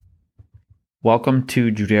Welcome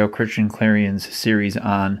to Judeo-Christian Clarion's series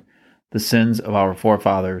on the sins of our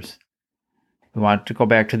forefathers. We want to go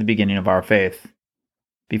back to the beginning of our faith,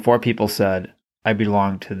 before people said, I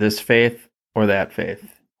belong to this faith or that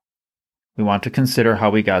faith. We want to consider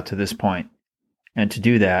how we got to this point, and to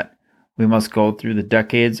do that, we must go through the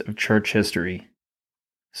decades of church history.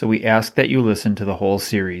 So we ask that you listen to the whole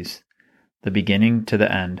series, the beginning to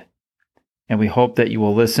the end, and we hope that you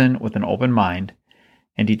will listen with an open mind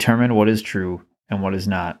and determine what is true and what is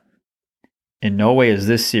not. In no way is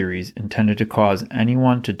this series intended to cause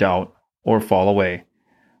anyone to doubt or fall away,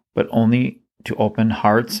 but only to open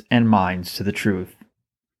hearts and minds to the truth.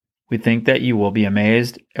 We think that you will be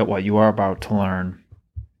amazed at what you are about to learn.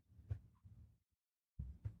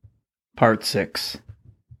 Part 6.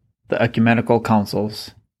 The Ecumenical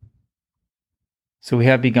Councils. So we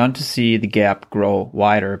have begun to see the gap grow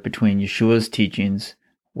wider between Yeshua's teachings,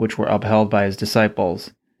 which were upheld by his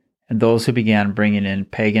disciples, and those who began bringing in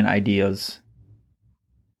pagan ideas.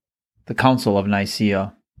 The Council of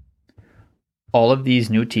Nicaea. All of these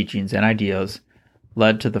new teachings and ideas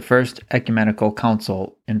led to the First Ecumenical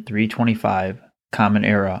Council in 325 Common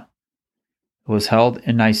Era. It was held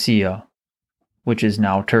in Nicaea, which is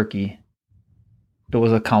now Turkey. It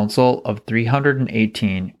was a council of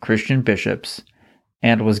 318 Christian bishops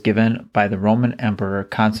and was given by the Roman Emperor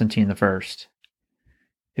Constantine I.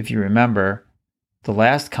 If you remember, the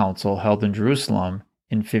last council held in Jerusalem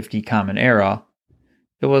in 50 Common Era,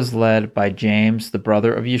 it was led by James, the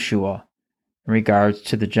brother of Yeshua, in regards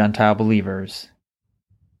to the Gentile believers.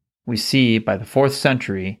 We see by the 4th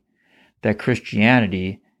century that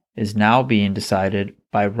Christianity is now being decided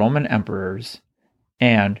by Roman emperors,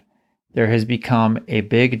 and there has become a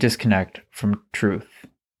big disconnect from truth.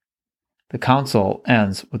 The council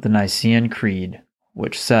ends with the Nicene Creed,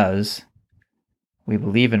 which says, We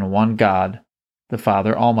believe in one God, the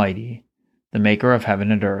Father Almighty, the maker of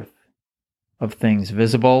heaven and earth, of things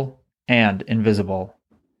visible and invisible,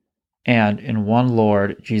 and in one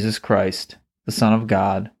Lord Jesus Christ, the Son of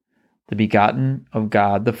God, the begotten of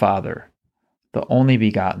God the Father, the only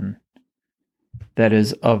begotten, that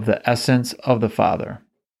is of the essence of the Father,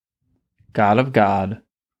 God of God,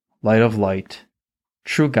 light of light,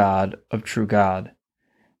 true God of true God,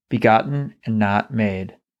 begotten and not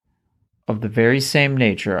made, of the very same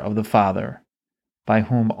nature of the Father, by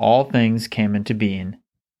whom all things came into being,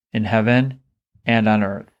 in heaven and on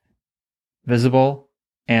earth, visible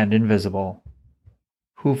and invisible,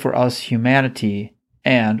 who for us humanity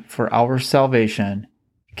and for our salvation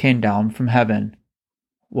came down from heaven,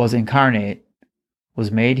 was incarnate,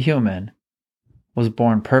 was made human, was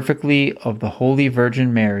born perfectly of the Holy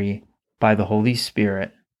Virgin Mary by the Holy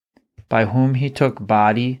Spirit, by whom he took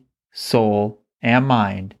body, soul, and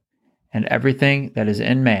mind, and everything that is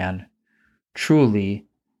in man, truly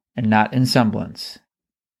and not in semblance.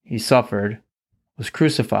 He suffered, was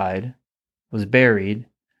crucified, was buried,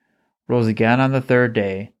 rose again on the 3rd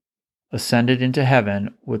day, ascended into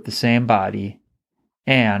heaven with the same body,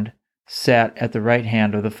 and sat at the right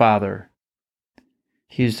hand of the Father.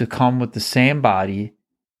 He is to come with the same body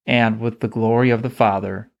and with the glory of the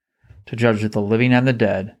Father, to judge the living and the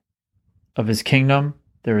dead. Of his kingdom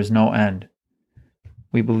there is no end.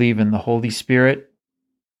 We believe in the Holy Spirit,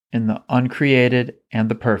 in the uncreated and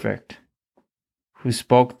the perfect, who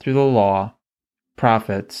spoke through the law,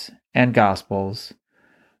 prophets, and gospels,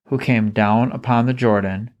 who came down upon the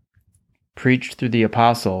Jordan, preached through the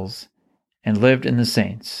apostles, and lived in the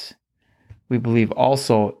saints. We believe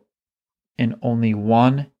also in only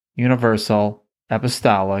one universal,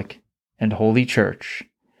 apostolic, and holy church,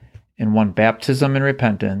 in one baptism and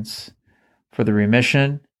repentance, for the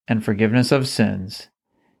remission and forgiveness of sins,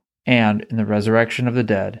 and in the resurrection of the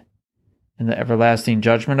dead, in the everlasting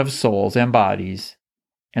judgment of souls and bodies,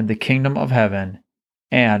 and the kingdom of heaven,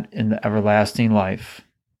 and in the everlasting life.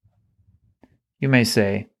 You may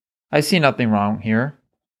say, I see nothing wrong here.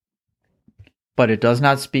 But it does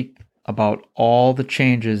not speak about all the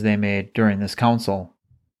changes they made during this council.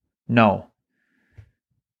 No.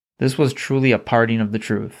 This was truly a parting of the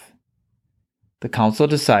truth. The council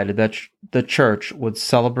decided that the church would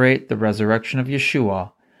celebrate the resurrection of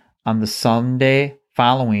Yeshua on the Sunday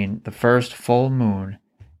following the first full moon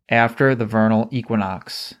after the vernal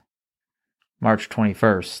equinox, March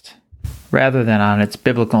 21st, rather than on its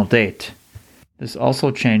biblical date. This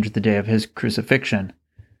also changed the day of his crucifixion.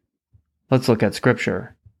 Let's look at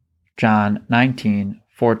Scripture. John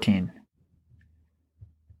 19:14.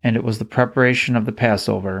 And it was the preparation of the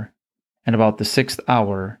Passover, and about the 6th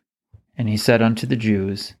hour, and he said unto the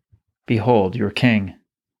Jews, Behold your king.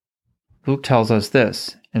 Luke tells us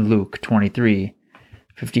this in Luke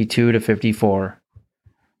 23:52-54.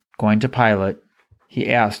 Going to Pilate,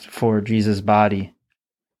 he asked for Jesus' body.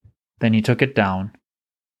 Then he took it down,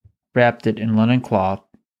 wrapped it in linen cloth,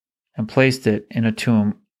 and placed it in a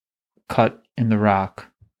tomb cut in the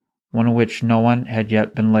rock, one in which no one had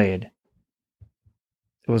yet been laid.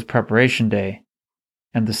 It was preparation day,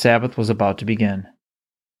 and the Sabbath was about to begin.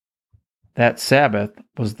 That Sabbath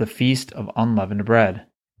was the Feast of Unleavened Bread.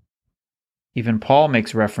 Even Paul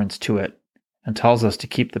makes reference to it and tells us to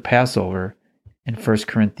keep the Passover in 1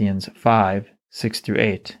 Corinthians 5,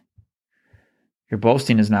 6-8. Your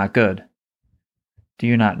boasting is not good. Do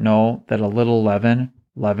you not know that a little leaven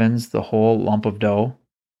leavens the whole lump of dough?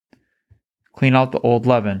 Clean out the old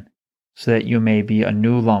leaven, so that you may be a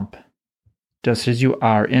new lump, just as you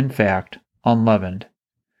are in fact unleavened.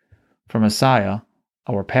 For Messiah,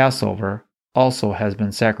 our Passover, also has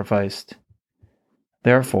been sacrificed.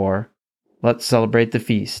 Therefore, let's celebrate the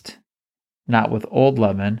feast, not with old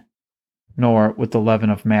leaven, nor with the leaven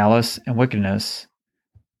of malice and wickedness,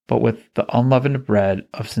 but with the unleavened bread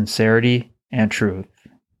of sincerity and truth.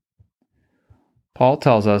 Paul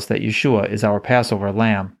tells us that Yeshua is our Passover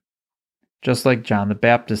lamb, just like John the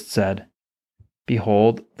Baptist said,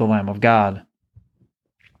 "Behold the Lamb of God."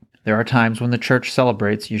 There are times when the church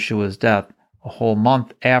celebrates Yeshua's death a whole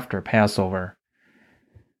month after Passover.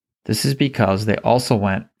 This is because they also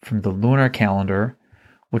went from the lunar calendar,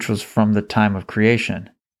 which was from the time of creation.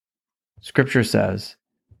 Scripture says,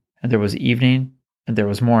 "And there was evening, and there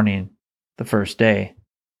was morning, the first day,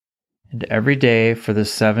 and every day for the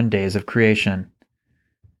 7 days of creation."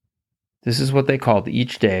 This is what they called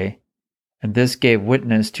each day, and this gave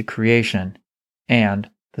witness to creation, and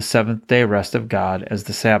the seventh-day rest of God as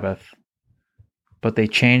the Sabbath. But they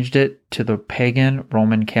changed it to the pagan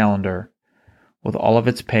Roman calendar, with all of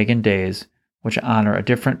its pagan days, which honor a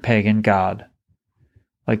different pagan god,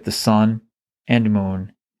 like the sun and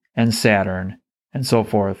moon and Saturn and so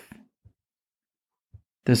forth.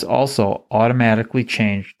 This also automatically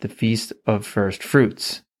changed the Feast of First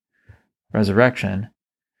Fruits, Resurrection,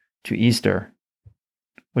 to Easter,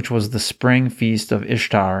 which was the spring feast of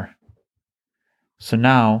Ishtar. So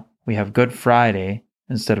now we have Good Friday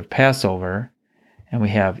instead of Passover, and we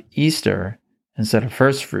have Easter instead of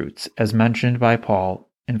first fruits, as mentioned by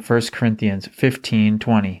Paul in 1 Corinthians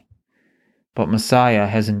 15:20. But Messiah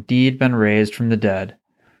has indeed been raised from the dead,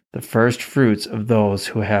 the first fruits of those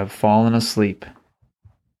who have fallen asleep.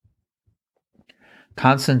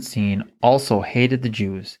 Constantine also hated the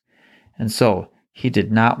Jews, and so he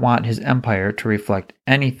did not want his empire to reflect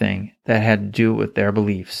anything that had to do with their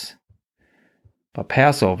beliefs. But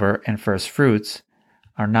Passover and first fruits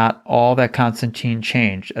are not all that Constantine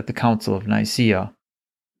changed at the Council of Nicaea.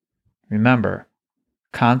 Remember,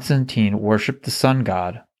 Constantine worshipped the sun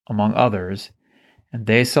god, among others, and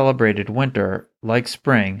they celebrated winter like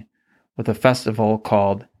spring with a festival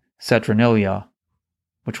called Saturnalia,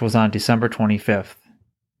 which was on December 25th.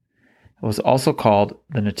 It was also called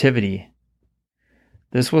the Nativity.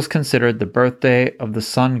 This was considered the birthday of the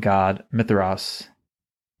sun god Mithras.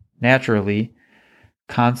 Naturally,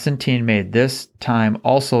 Constantine made this time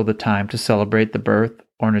also the time to celebrate the birth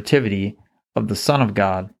or nativity of the Son of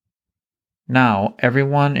God. Now,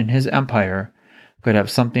 everyone in his empire could have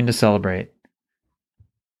something to celebrate.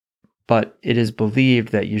 But it is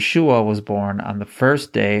believed that Yeshua was born on the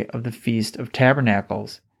first day of the Feast of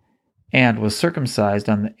Tabernacles and was circumcised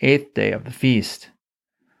on the 8th day of the feast.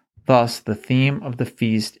 Thus, the theme of the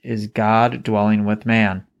feast is God dwelling with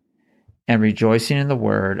man and rejoicing in the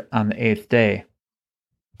Word on the 8th day.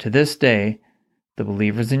 To this day, the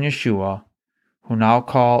believers in Yeshua, who now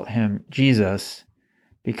call him Jesus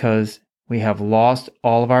because we have lost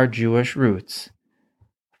all of our Jewish roots,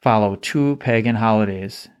 follow two pagan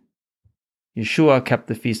holidays. Yeshua kept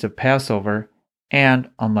the feast of Passover and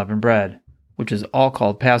unleavened bread, which is all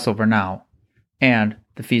called Passover now, and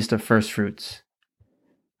the feast of first fruits.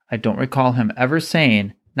 I don't recall him ever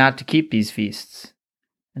saying not to keep these feasts.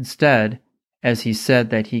 Instead, as he said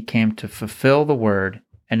that he came to fulfill the word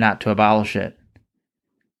and not to abolish it.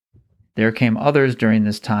 There came others during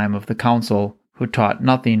this time of the council who taught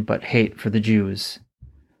nothing but hate for the Jews.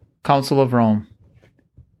 Council of Rome.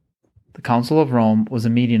 The Council of Rome was a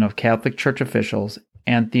meeting of Catholic Church officials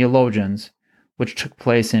and theologians which took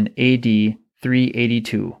place in AD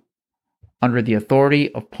 382 under the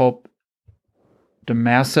authority of Pope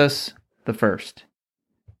Damasus I,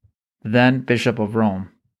 then Bishop of Rome.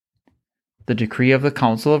 The decree of the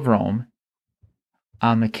Council of Rome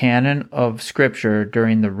on the canon of Scripture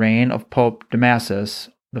during the reign of Pope Damasus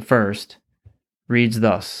I reads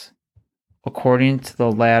thus, according to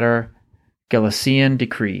the latter Gelasian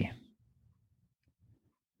decree.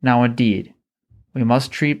 Now indeed, we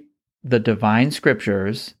must treat the divine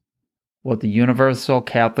Scriptures, what the Universal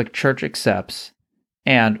Catholic Church accepts,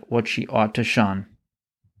 and what she ought to shun.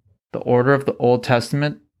 The order of the Old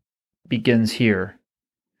Testament begins here.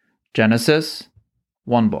 Genesis,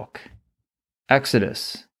 one book.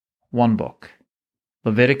 Exodus, one book.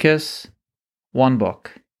 Leviticus, one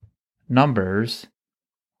book. Numbers,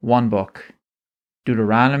 one book.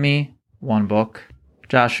 Deuteronomy, one book.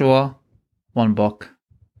 Joshua, one book.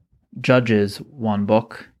 Judges, one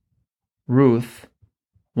book. Ruth,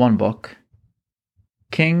 one book.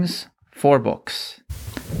 Kings, 4 books.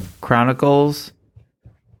 Chronicles,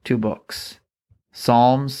 2 books.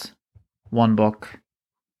 Psalms, 1 book.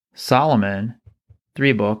 Solomon,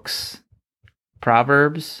 3 books.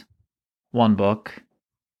 Proverbs, 1 book.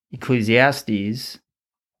 Ecclesiastes,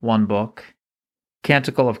 1 book.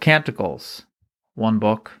 Canticle of Canticles, 1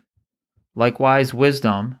 book. Likewise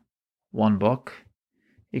Wisdom, 1 book.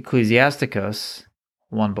 Ecclesiasticus,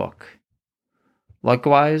 1 book.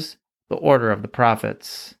 Likewise the order of the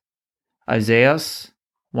prophets. Isaiah,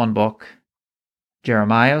 1 book.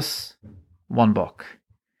 Jeremiah, 1 book.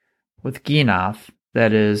 With Genoth,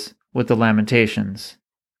 that is, with the Lamentations.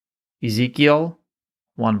 Ezekiel,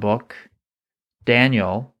 1 book.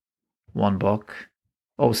 Daniel, 1 book.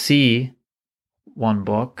 Osee, 1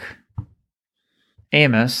 book.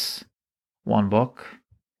 Amos, 1 book.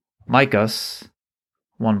 Micah,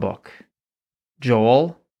 1 book.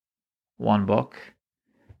 Joel, 1 book.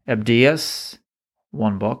 Abdias,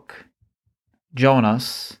 1 book.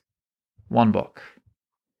 Jonas, 1 book.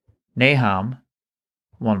 Nahum,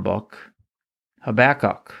 1 book.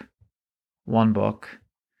 Habakkuk, 1 book.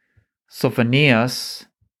 Sophonias,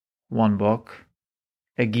 1 book.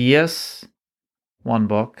 Aggeus, 1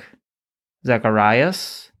 book.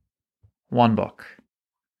 Zacharias, 1 book.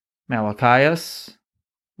 Malachias,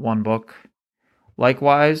 1 book.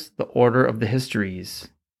 Likewise the order of the histories.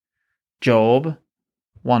 Job,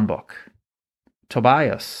 1 book.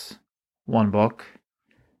 Tobias, 1 book.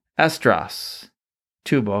 Esdras,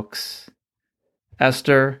 2 books.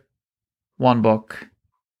 Esther, 1 book.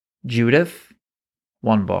 Judith,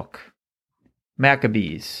 1 book.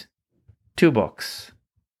 Maccabees, 2 books.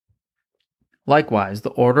 Likewise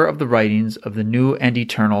the order of the writings of the New and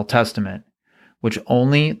Eternal Testament, which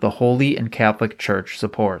only the Holy and Catholic Church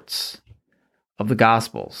supports. Of the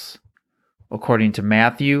Gospels, according to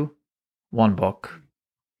Matthew, 1 book.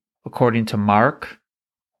 According to Mark,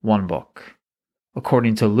 1 book.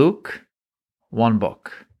 According to Luke, 1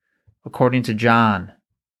 book. According to John,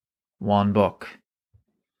 1 book.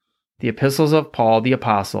 The epistles of Paul the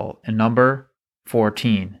Apostle in number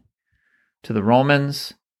 14. To the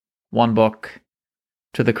Romans, 1 book.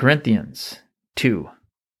 To the Corinthians, 2.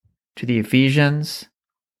 To the Ephesians,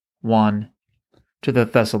 1. To the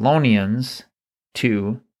Thessalonians,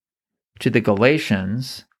 2. To the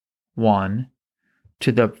Galatians, 1.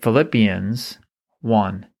 To the Philippians,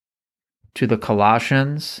 1. To the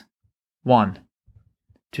Colossians, 1.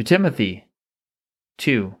 To Timothy,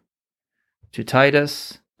 2. To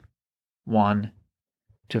Titus, 1.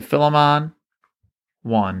 To Philemon,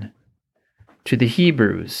 1. To the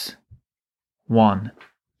Hebrews, 1.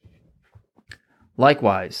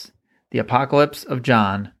 Likewise, the Apocalypse of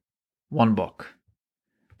John, 1 book.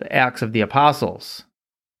 The Acts of the Apostles,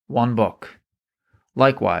 1 book.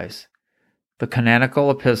 Likewise, the canonical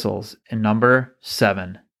epistles in number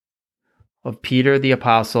 7. Of Peter the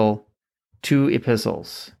Apostle, 2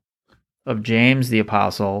 epistles. Of James the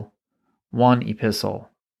Apostle, 1 epistle.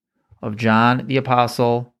 Of John the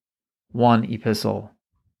Apostle, 1 epistle.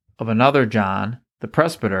 Of another John, the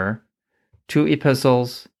presbyter, 2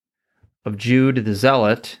 epistles. Of Jude the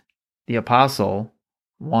Zealot, the Apostle,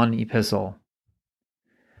 1 epistle.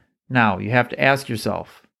 Now you have to ask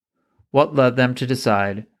yourself, what led them to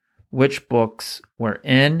decide which books were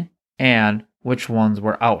in and which ones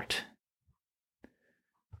were out?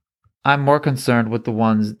 I'm more concerned with the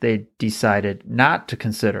ones they decided not to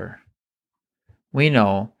consider. We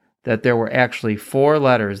know that there were actually 4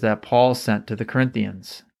 letters that Paul sent to the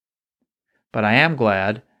Corinthians. But I am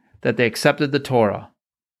glad that they accepted the Torah,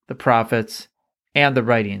 the prophets, and the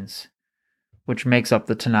writings, which makes up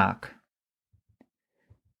the Tanakh.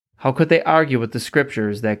 How could they argue with the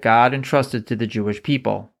scriptures that God entrusted to the Jewish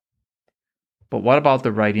people? But what about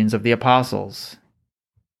the writings of the apostles?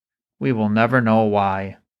 We will never know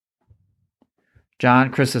why.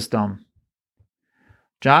 John Chrysostom.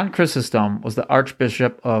 John Chrysostom was the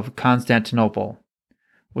Archbishop of Constantinople,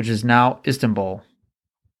 which is now Istanbul.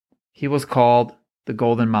 He was called the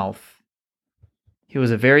Golden Mouth. He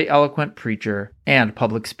was a very eloquent preacher and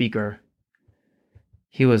public speaker.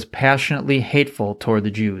 He was passionately hateful toward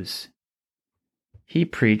the Jews. He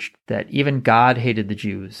preached that even God hated the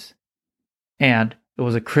Jews, and it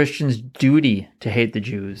was a Christian's duty to hate the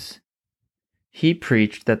Jews. He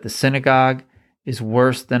preached that the synagogue is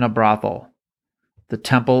worse than a brothel, the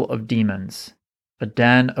temple of demons, a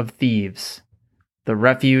den of thieves, the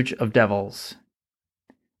refuge of devils.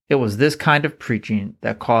 It was this kind of preaching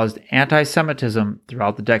that caused anti-Semitism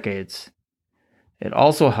throughout the decades. It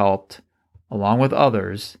also helped, along with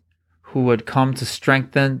others, who would come to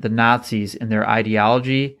strengthen the Nazis in their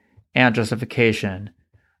ideology and justification,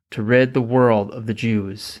 to rid the world of the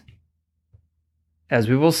Jews. As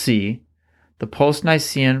we will see, the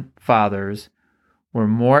post-Nicene fathers were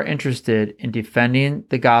more interested in defending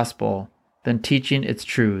the gospel than teaching its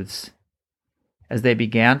truths. As they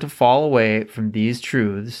began to fall away from these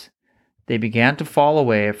truths, they began to fall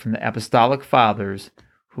away from the apostolic fathers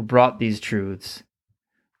who brought these truths.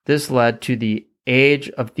 This led to the age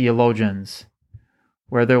of theologians,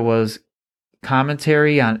 where there was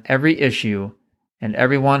commentary on every issue and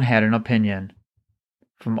everyone had an opinion.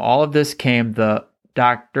 From all of this came the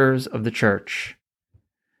doctors of the church.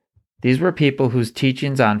 These were people whose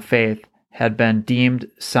teachings on faith had been deemed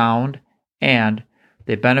sound, and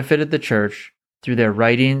they benefited the church through their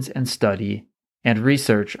writings and study and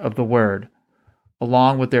research of the Word,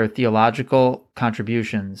 along with their theological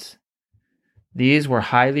contributions. These were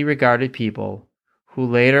highly regarded people who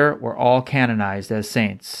later were all canonized as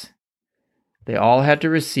saints. They all had to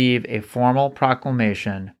receive a formal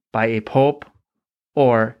proclamation by a pope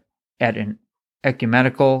or at an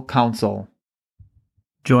ecumenical council.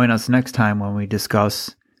 Join us next time when we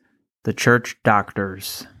discuss the church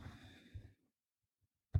doctors.